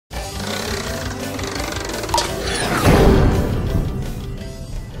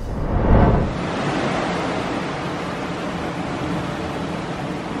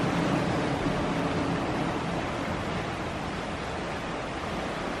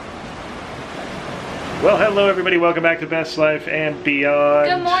Well, hello everybody, welcome back to Best Life and Beyond.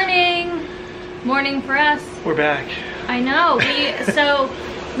 Good morning! Morning for us. We're back. I know,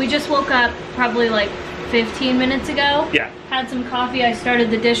 we just woke up probably like 15 minutes ago. Yeah. Had some coffee, I started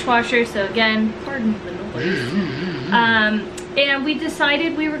the dishwasher, so again, pardon the noise. And we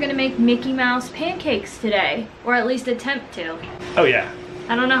decided we were gonna make Mickey Mouse pancakes today, or at least attempt to. Oh yeah.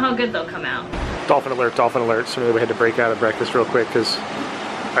 I don't know how good they'll come out. Dolphin alert, dolphin alert. So we had to break out of breakfast real quick because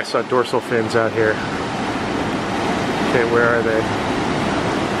I saw dorsal fins out here. Okay, where are they?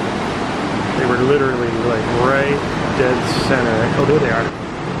 They were literally like right dead center. Oh, there they are.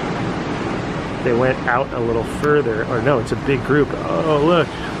 They went out a little further. Or no, it's a big group. Oh, look.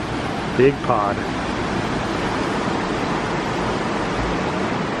 Big pod.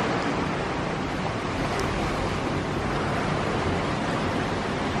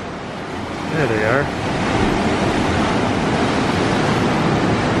 There they are.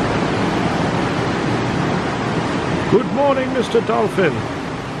 Good morning, Mr. Dolphin.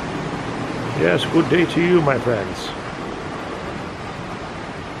 Yes, good day to you, my friends.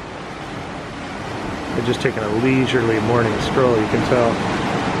 They're just taking a leisurely morning stroll, you can tell.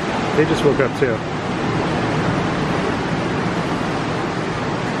 They just woke up too.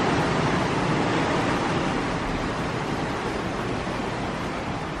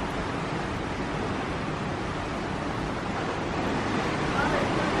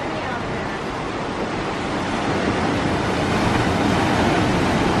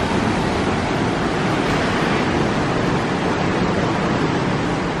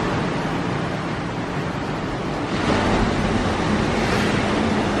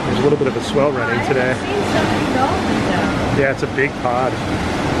 A little bit of a swell running today. I've seen so many dolphins out. Yeah, it's a big pod.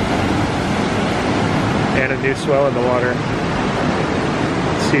 And a new swell in the water.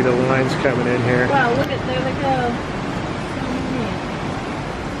 See the lines coming in here. Wow, look at, there they go.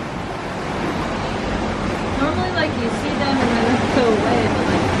 Normally, like, you see them and then they go away, but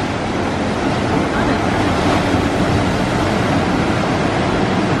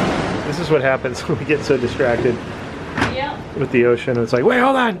like, This is what happens when we get so distracted yeah. with the ocean. It's like, wait,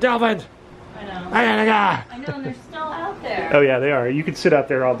 hold on, dolphin! I know. I gotta go! I know, and they're still out there. Oh yeah, they are. You could sit out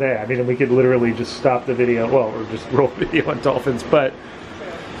there all day. I mean, we could literally just stop the video, well, or just roll video on dolphins, but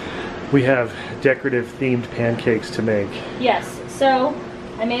we have decorative themed pancakes to make. Yes, so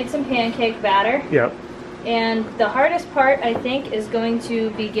I made some pancake batter. Yep. And the hardest part, I think, is going to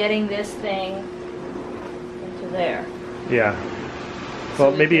be getting this thing into there. Yeah.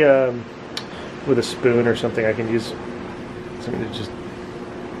 Well, maybe with a spoon or something I can use something to just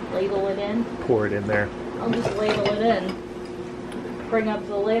Ladle it in. pour it in there. I'll just ladle it in. Bring up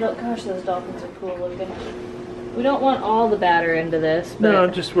the ladle. Gosh, those dolphins are cool looking. We don't want all the batter into this, but... No,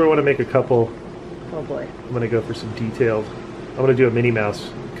 just we want to make a couple. Oh boy. I'm going to go for some detailed. I'm going to do a Minnie Mouse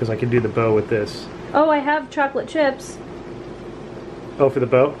because I can do the bow with this. Oh, I have chocolate chips. Oh, for the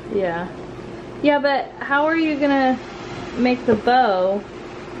bow? Yeah. Yeah, but how are you gonna make the bow?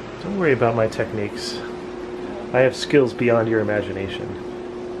 Don't worry about my techniques. I have skills beyond your imagination.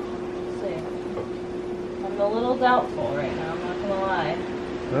 Let's see. I'm a little doubtful right now, I'm not gonna lie.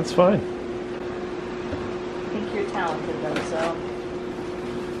 That's fine. I think you're talented though, so...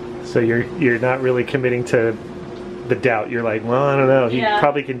 So you're not really committing to the doubt. You're like, well, I don't know. He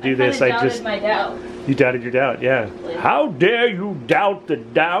probably can do this. I doubted my doubt. You doubted your doubt, yeah. Like, how dare you doubt the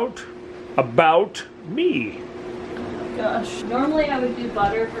doubt about me? Gosh. Normally I would do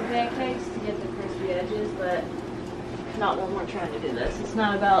butter for pancakes to get the crispy edges, but not when we're trying to do this. It's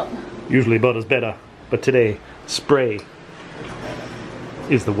not about... Usually butter's better, but today, spray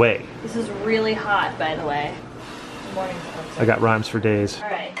is the way. This is really hot, by the way. Good morning. I got rhymes for days.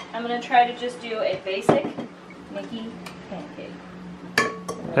 Alright, I'm going to try to just do a basic Mickey pancake.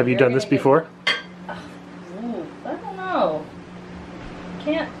 Have you done this before? Ooh, I don't know.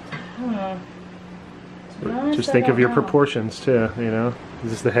 Can't... I don't know. To be honest, Just think I of your don't know. proportions too, you know?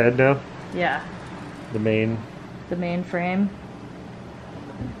 Is this the head now? Yeah. The main? The main frame.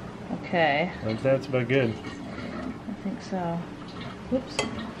 Okay. That's about good. I think so. Whoops.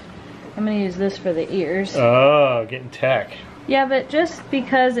 I'm gonna use this for the ears. Oh, getting tech. Yeah, but just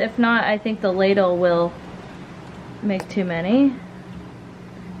because if not, I think the ladle will make too many.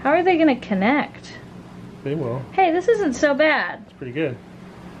 How are they gonna connect? They will. Hey, this isn't so bad. It's pretty good.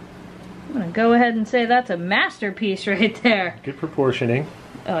 I'm gonna go ahead and say that's a masterpiece right there. Good proportioning.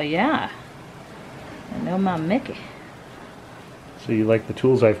 Oh yeah. I know my Mickey. So you like the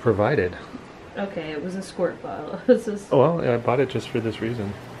tools I've provided? Okay, it was a squirt bottle. This is Oh well, I bought it just for this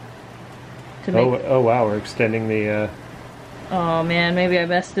reason. to make... Oh wow, we're extending the... Oh man, maybe I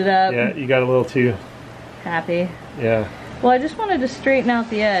messed it up. Yeah, you got a little too... Happy. Yeah. Well, I just wanted to straighten out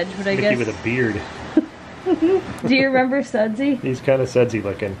the edge, but I Mickey guess... with a beard. Do you remember Sudsy? He's kind of sudsy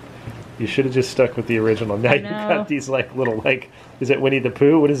looking. You should have just stuck with the original. Now you've got these like little like, is it Winnie the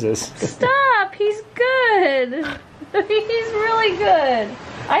Pooh? What is this? Stop! He's good. He's really good.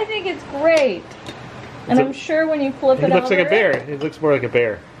 I think it's great. And I'm sure when you flip it over... He looks like a bear. He looks more like a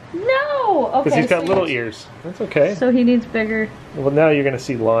bear. No! Okay. Because he's got little ears. That's okay. So he needs bigger... Well, now you're going to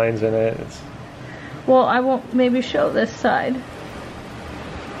see lines in it. Well, I won't maybe show this side.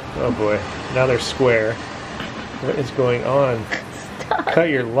 Oh boy. Now they're square. What is going on? Stop. Cut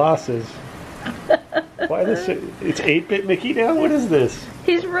your losses. Why this? It's 8-bit Mickey now? What is this?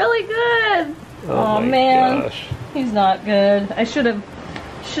 He's really good. Oh my man. Gosh. He's not good. I shouldn't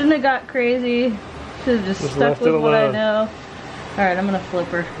have got crazy. Should have just stuck with what I know. Alright, I'm gonna flip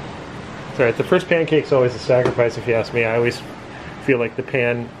her. It's alright. The first pancake's always a sacrifice if you ask me. I always feel like the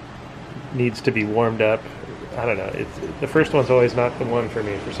pan needs to be warmed up. I don't know. The first one's always not the one for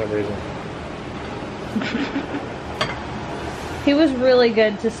me for some reason. He was really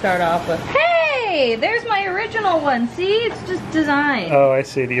good to start off with. Hey! There's my original one. See? It's just design. Oh, I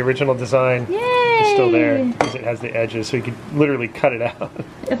see. The original design is still there because it has the edges, so you could literally cut it out.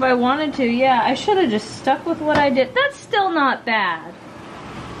 If I wanted to, yeah. I should have just stuck with what I did. That's still not bad.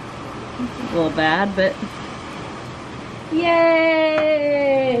 It's a little bad, but...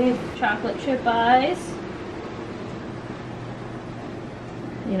 Yay! Chocolate chip eyes.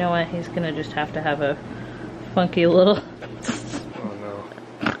 You know what? He's gonna just have to have a funky little... Oh no.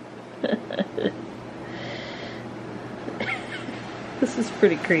 This is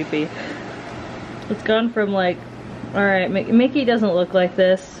pretty creepy. It's gone from like, alright, Mickey doesn't look like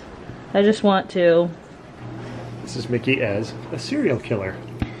this. I just want to. This is Mickey as a serial killer.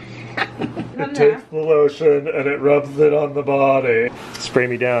 It takes the lotion and it rubs it on the body. Spray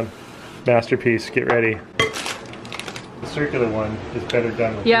me down. Masterpiece, get ready. The circular one is better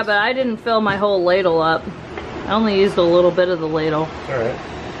done with this. But I didn't fill my whole ladle up. I only used a little bit of the ladle. Alright.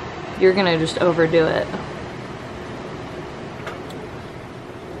 You're gonna just overdo it.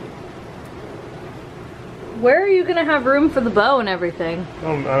 Where are you gonna have room for the bow and everything? I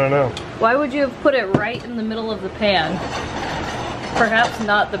don't know. Why would you have put it right in the middle of the pan? Perhaps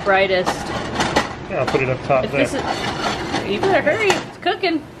not the brightest. Yeah, I'll put it up top there. You better hurry, it's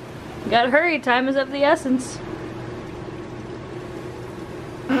cooking. You gotta hurry, time is of the essence.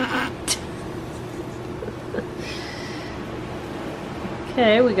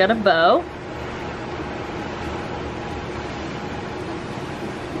 Okay, we got a bow.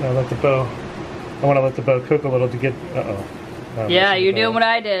 I'll let the bow. I want to let the bow cook a little to get. Uh-oh. Yeah, you're doing what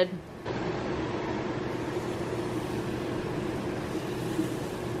I did.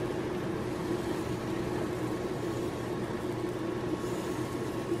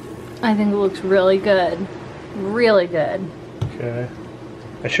 I think it looks really good. Really good. Okay.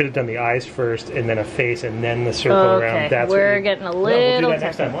 I should have done the eyes first, and then a face, and then the circle around. That's we're getting a little. No, we'll do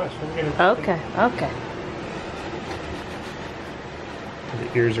that next time. Watch. Okay. Okay.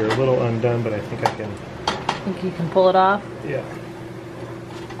 The ears are a little undone, but I think I can. Think you can pull it off? Yeah.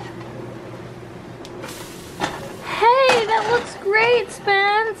 Hey, that looks great,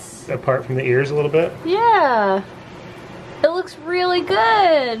 Spence. Apart from the ears a little bit. Yeah. It looks really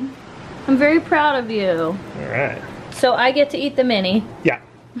good. I'm very proud of you. All right. So I get to eat the Minnie. Yeah.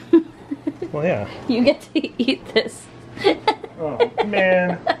 Well, yeah. You get to eat this. Oh,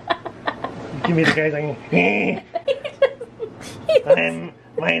 man. Give me the guy like,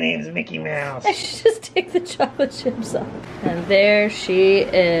 my name's Mickey Mouse. I should just take the chocolate chips off. And there she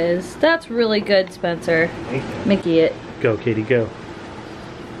is. That's really good, Spencer. Mickey it. Go, Katie, go.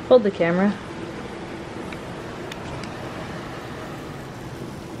 Hold the camera.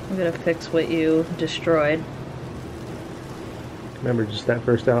 I'm gonna fix what you destroyed. Remember, just that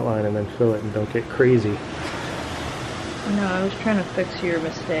first outline and then fill it and don't get crazy. No, I was trying to fix your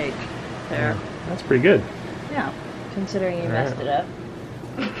mistake. There. Yeah, that's pretty good. Yeah, considering you messed it up.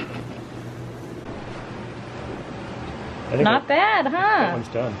 Not bad, huh? That one's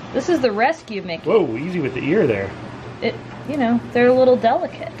done. This is the rescue Mickey. Whoa, easy with the ear there. You know, they're a little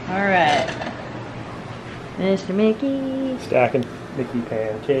delicate. All right. Mr. Mickey. Stacking Mickey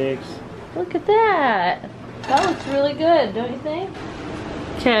pancakes. Look at that. That looks really good, don't you think?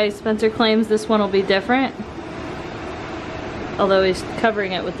 Okay, Spencer claims this one will be different. Although he's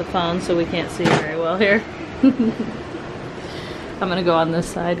covering it with the phone, so we can't see very well here. I'm gonna go on this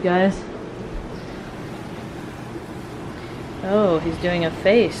side, guys. Oh, he's doing a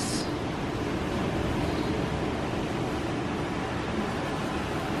face.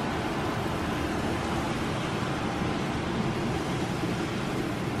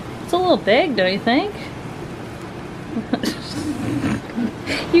 It's a little big, don't you think?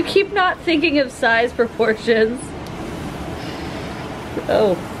 You keep not thinking of size proportions.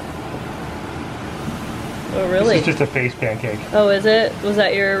 Oh. Oh, really? This is just a face pancake. Oh, is it? Was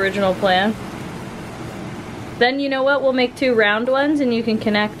that your original plan? Then you know what? We'll make 2 round ones and you can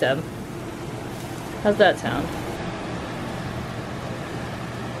connect them. How's that sound?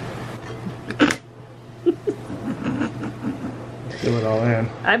 Do it all in.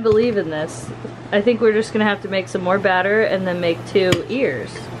 I believe in this. I think we're just gonna have to make some more batter and then make 2 ears.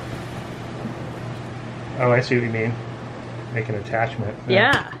 Oh, I see what you mean. Make an attachment.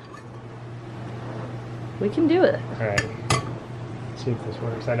 Yeah. We can do it. Alright. Let's see if this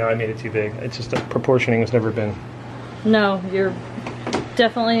works. I know I made it too big. It's just that proportioning has never been. No, you're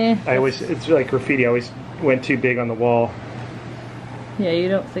definitely. It's like graffiti. I always went too big on the wall. Yeah, you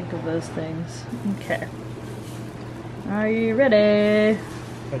don't think of those things. Okay. Are you ready?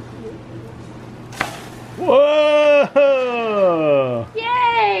 Whoa!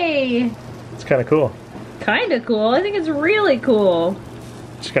 Yay! It's kind of cool. Kind of cool. I think it's really cool.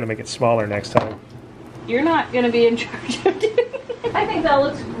 Just gotta make it smaller next time. You're not gonna be in charge of doing it. I think that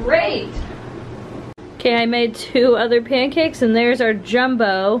looks great. Okay, I made 2 other pancakes and there's our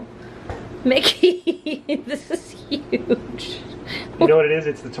jumbo Mickey. This is huge. You know what it is?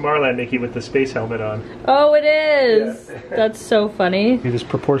 It's the Tomorrowland Mickey with the space helmet on. Oh, it is. Yeah. That's so funny. You're just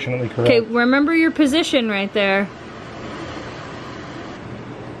proportionately correct. Okay, remember your position right there.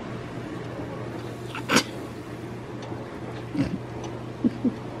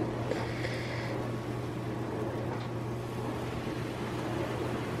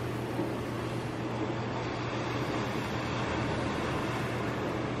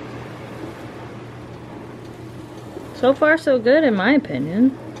 So far, so good, in my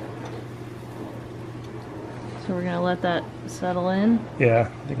opinion. So we're gonna let that settle in.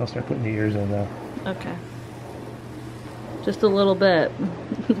 Yeah, I think I'll start putting the ears in though. Okay. Just a little bit.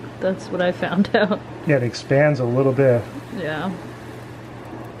 That's what I found out. Yeah, it expands a little bit. Yeah.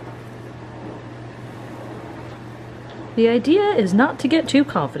 The idea is not to get too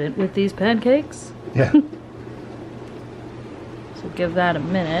confident with these pancakes. Yeah. So give that a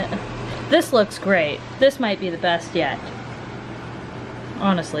minute. This looks great. This might be the best yet.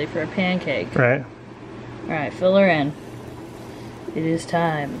 Honestly, for a pancake. Right. Alright, fill her in. It is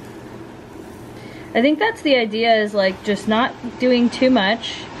time. I think that's the idea, is like just not doing too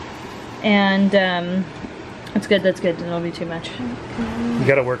much. And that's good, it'll be too much. You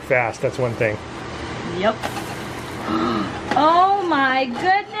gotta work fast, that's one thing. Yep. Oh my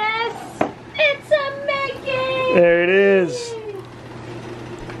goodness! It's a Mickey! There it is.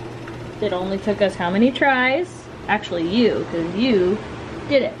 It only took us how many tries? Actually you, because you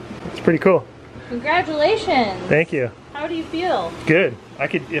did it. It's pretty cool. Congratulations! Thank you. How do you feel? Good. I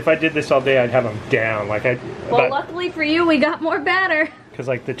could, if I did this all day, I'd have them down. Like Well, luckily for you, we got more batter. Because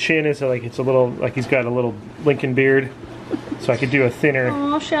like the chin is like, it's a little, like he's got a little Lincoln beard. So I could do a thinner.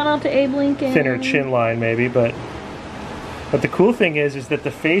 Oh, shout out to Abe Lincoln. Thinner chin line maybe, but the cool thing is that the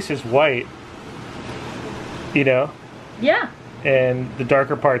face is white. You know? Yeah. And the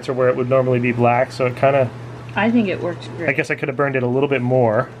darker parts are where it would normally be black, so it kind of... I think it works great. I guess I could have burned it a little bit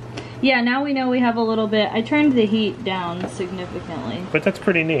more. Yeah, now we know we have a little bit. I turned the heat down significantly. But that's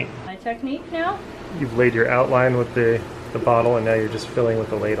pretty neat. My technique now? You've laid your outline with the bottle, and now you're just filling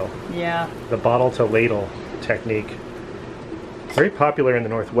with the ladle. Yeah. The bottle to ladle technique. Very popular in the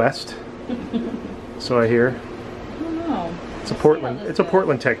Northwest. So I hear. I don't know. It's a Portland. It's a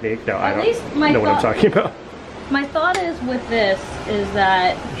Portland technique. No, I don't know what I'm talking about. My thought is with this is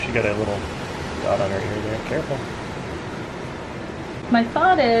that She got a little dot on her ear there. Careful. my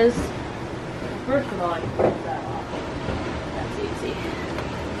thought is, first of all, I can print that off. That's easy.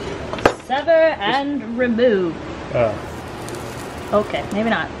 Sever and remove. Okay, maybe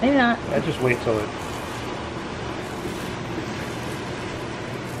not. Maybe not. I just wait till it.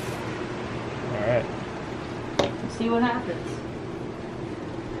 All right. Let's see what happens.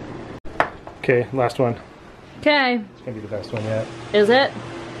 Okay, last one. Okay. It's gonna be the best one yet. Is it?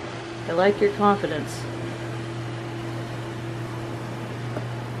 I like your confidence.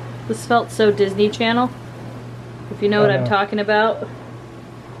 This felt so Disney Channel. If you know what I'm talking about.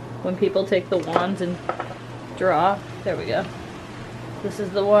 When people take the wands and draw. There we go. This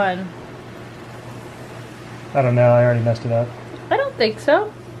is the one. I don't know. I already messed it up. I don't think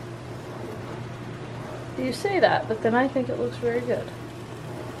so. You say that, but then I think it looks very good.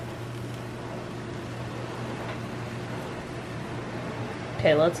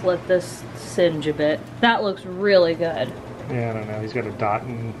 Okay, let's let this singe a bit. That looks really good. Yeah, I don't know. He's got a dot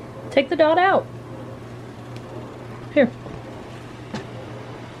and... Take the dot out. Here.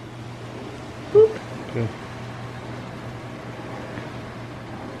 Boop. Good.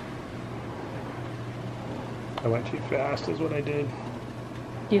 I went too fast is what I did.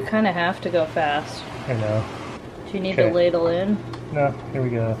 You kind of have to go fast. I know. Do you need to ladle in? No, here we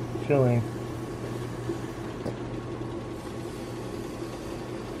go. Filling.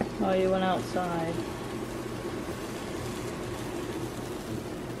 Oh, you went outside.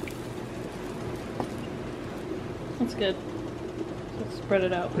 That's good. Let's spread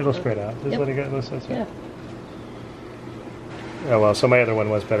it out. It'll spread out. Just let it go. That's yeah. Oh well, so my other one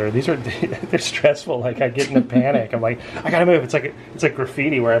was better. These are they're stressful. Like I get in a panic. I'm like, I gotta move. It's like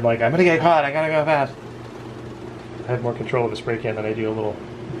graffiti where I'm like, I'm gonna get caught. I gotta go fast. I have more control of a spray can than I do a little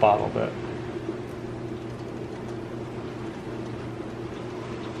bottle, but.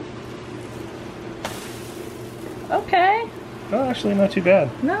 Okay. Oh, actually, not too bad.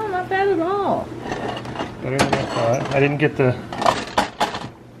 No, not bad at all. Better than I thought. I didn't get the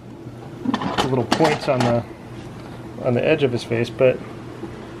little points on the edge of his face, but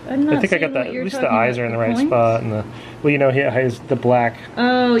I think I got that. At least the eyes are in the right spot, and well, you know, he has the black.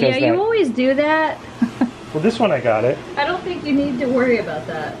 Oh yeah, you always do that. Well, this one I got it. I don't think you need to worry about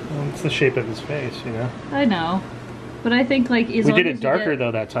that. Well, it's the shape of his face, you know. I know, but I think like we did it darker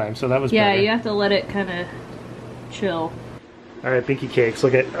though that time, so that was yeah. better. You have to let it kind of chill. All right, Binky Cakes.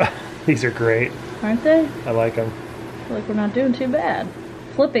 Look at these are great, aren't they? I like them. I feel like we're not doing too bad.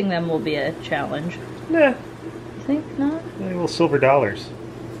 Flipping them will be a challenge. Nah. You think not? Little silver dollars.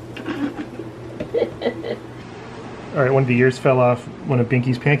 All right, one of the ears fell off one of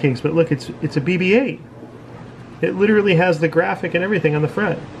Binky's Pancakes, but look, it's a BB-8. It literally has the graphic and everything on the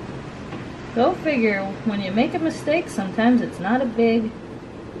front. Go figure. When you make a mistake, sometimes it's not a big,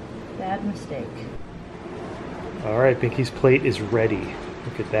 bad mistake. All right, Binky's plate is ready.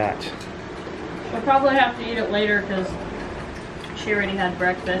 Look at that. I'll probably have to eat it later because she already had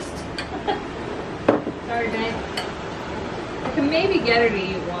breakfast. Sorry, babe. I can maybe get her to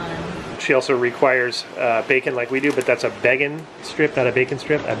eat one. She also requires bacon like we do, but that's a bacon strip, not a bacon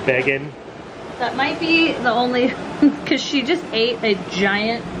strip, a bacon. That might be the only, because she just ate a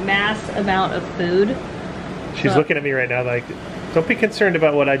giant mass amount of food. She's looking at me right now like, don't be concerned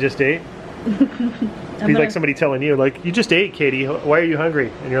about what I just ate. It'd be like somebody telling you, like, you just ate, Katie, why are you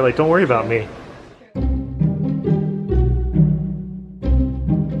hungry? And you're like, don't worry about me.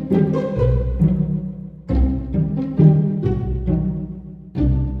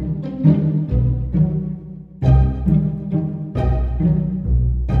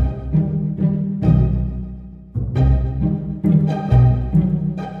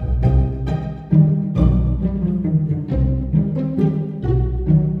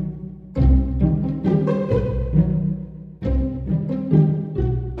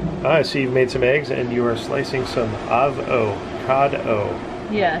 I see you've made some eggs and you are slicing some avocado.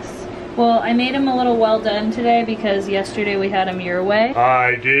 Yes. Well, I made them a little well done today because yesterday we had them your way.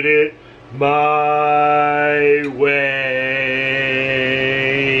 I did it my way.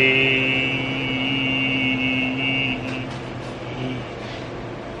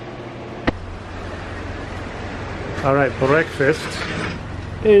 All right, breakfast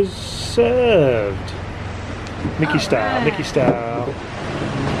is served. Mickey style, right. Mickey style.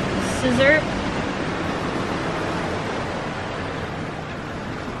 Scissor.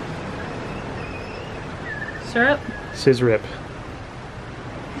 Syrup. Scissorip.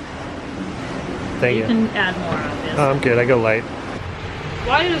 Thank you. You can add more, obviously. Oh, I'm good. I go light.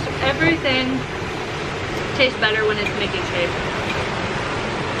 Why does everything taste better when it's Mickey shaped?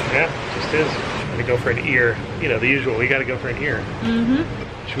 Yeah, just is. I'm gonna go for an ear. You know, the usual. We gotta go for an ear.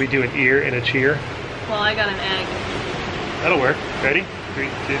 Mm-hmm. Should we do an ear and a cheer? Well, I got an egg. That'll work. Ready? 3,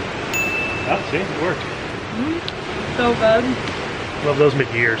 2. Oh, see, it worked. So good. Love those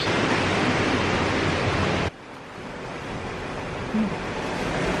mid-ears.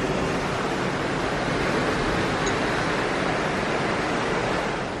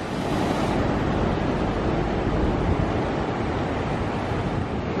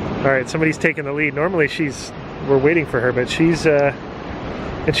 All right, somebody's taking the lead. Normally we're waiting for her, but here's the,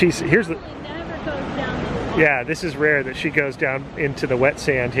 yeah, this is rare that she goes down into the wet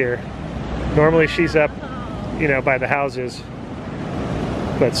sand here. Normally she's up, you know, by the houses.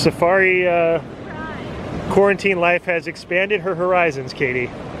 But safari quarantine life has expanded her horizons, Katie.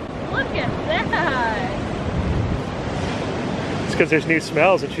 Look at that! It's because there's new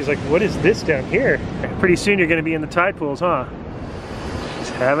smells, and she's like, what is this down here? Pretty soon you're gonna be in the tide pools, huh? She's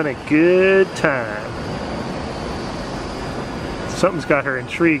having a good time. Something's got her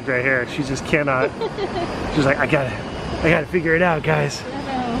intrigued right here. She just cannot. She's like, I gotta figure it out, guys. I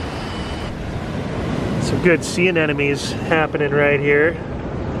know. Some good sea anemones happening right here.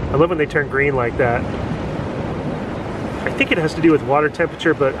 I love when they turn green like that. I think it has to do with water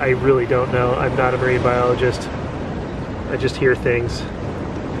temperature, but I really don't know. I'm not a marine biologist. I just hear things.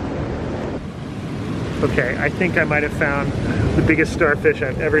 Okay, I think I might have found the biggest starfish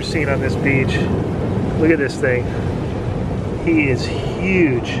I've ever seen on this beach. Look at this thing. He is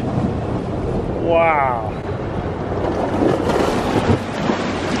huge. Wow.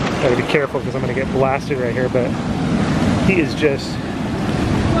 Gotta be careful because I'm gonna get blasted right here, but he is just...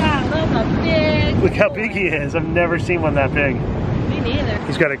 Wow, that's a big Look how boy. big he is. I've never seen one that big. Me neither.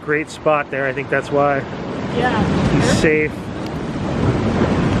 He's got a great spot there. I think that's why. Yeah. He's safe.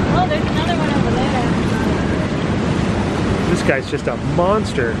 Oh, there's another one over there. This guy's just a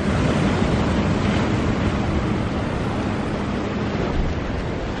monster.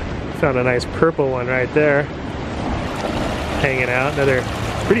 Found a nice purple one right there. Hanging out. Another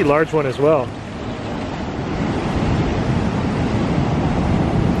pretty large one as well.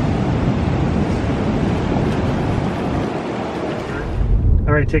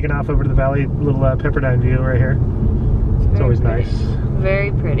 All right, taking off over to the valley. Little Pepperdine view right here. It's always nice.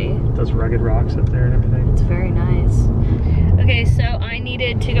 Very pretty. Those rugged rocks up there and everything. It's very nice. Okay, so I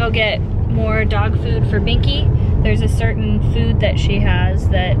needed to go get more dog food for Binky. There's a certain food that she has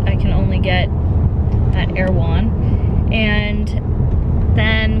that I can only get at Erewhon. And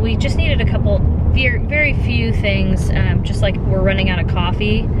then we just needed a couple, very few things, just like we're running out of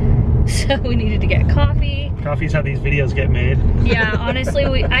coffee. So we needed to get coffee. Coffee's how these videos get made. Yeah,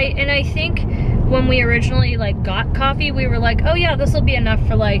 honestly, I think when we originally like got coffee, we were like, oh yeah, this will be enough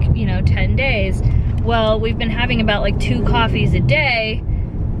for like, you know, 10 days. Well, we've been having about like 2 coffees a day,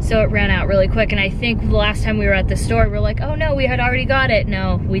 so it ran out really quick. And I think the last time we were at the store, we were like, oh no, we had already got it.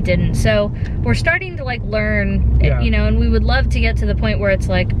 No, we didn't. So we're starting to like learn, you know, and we would love to get to the point where it's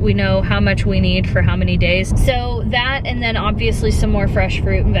like, we know how much we need for how many days. So that, and then obviously some more fresh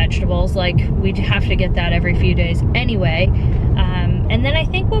fruit and vegetables, like we'd have to get that every few days anyway. And then I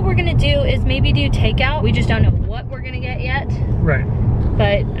think what we're gonna do is maybe do takeout. We just don't know what we're gonna get yet. Right.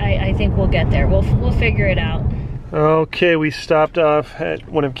 But I think we'll get there. We'll figure it out. Okay, we stopped off at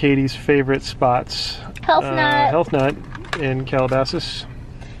one of Katie's favorite spots. Health Nut. Health Nut in Calabasas.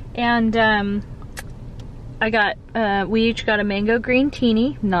 And we each got a mango green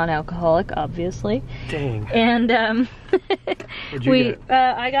teeny, non-alcoholic, obviously. Dang. And What'd you get?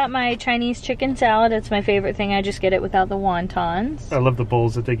 I got my Chinese chicken salad. It's my favorite thing. I just get it without the wontons. I love the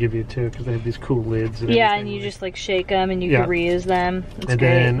bowls that they give you too, because they have these cool lids. And yeah, and you just like shake them and you can reuse them. It's and great.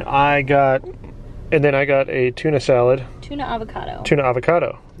 then I got a tuna salad. Tuna avocado. Tuna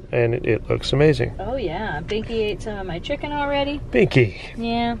avocado, and it looks amazing. Oh yeah, Binky ate some of my chicken already. Binky.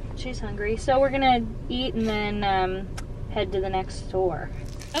 Yeah, she's hungry. So we're gonna eat and then head to the next store.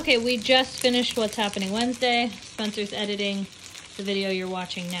 Okay, we just finished What's Happening Wednesday. Spencer's editing the video you're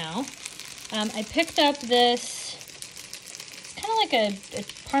watching now. I picked up this, kind of like a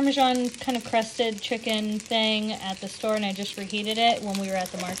Parmesan kind of crusted chicken thing at the store, and I just reheated it when we were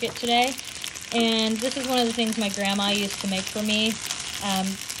at the market today. And this is one of the things my grandma used to make for me.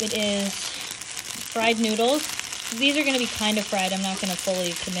 It is fried noodles. These are going to be kind of fried. I'm not going to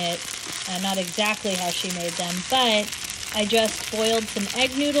fully commit. Not exactly how she made them, but I just boiled some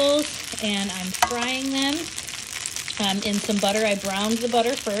egg noodles and I'm frying them in some butter. I browned the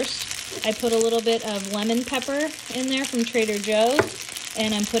butter first. I put a little bit of lemon pepper in there from Trader Joe's,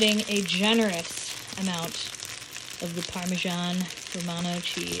 and I'm putting a generous amount of the Parmesan Romano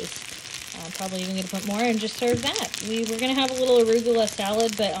cheese. Probably even going to put more and just serve that. We were going to have a little arugula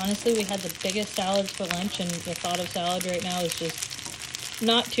salad, but honestly we had the biggest salads for lunch, and the thought of salad right now is just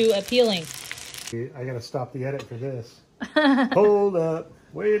not too appealing. I gotta stop the edit for this. Hold up.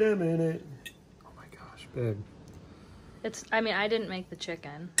 Wait a minute. Oh my gosh, babe. I didn't make the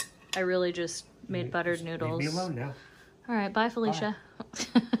chicken. I really just made buttered noodles. Leave me alone now. All right, bye, Felicia.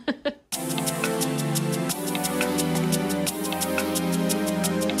 Bye.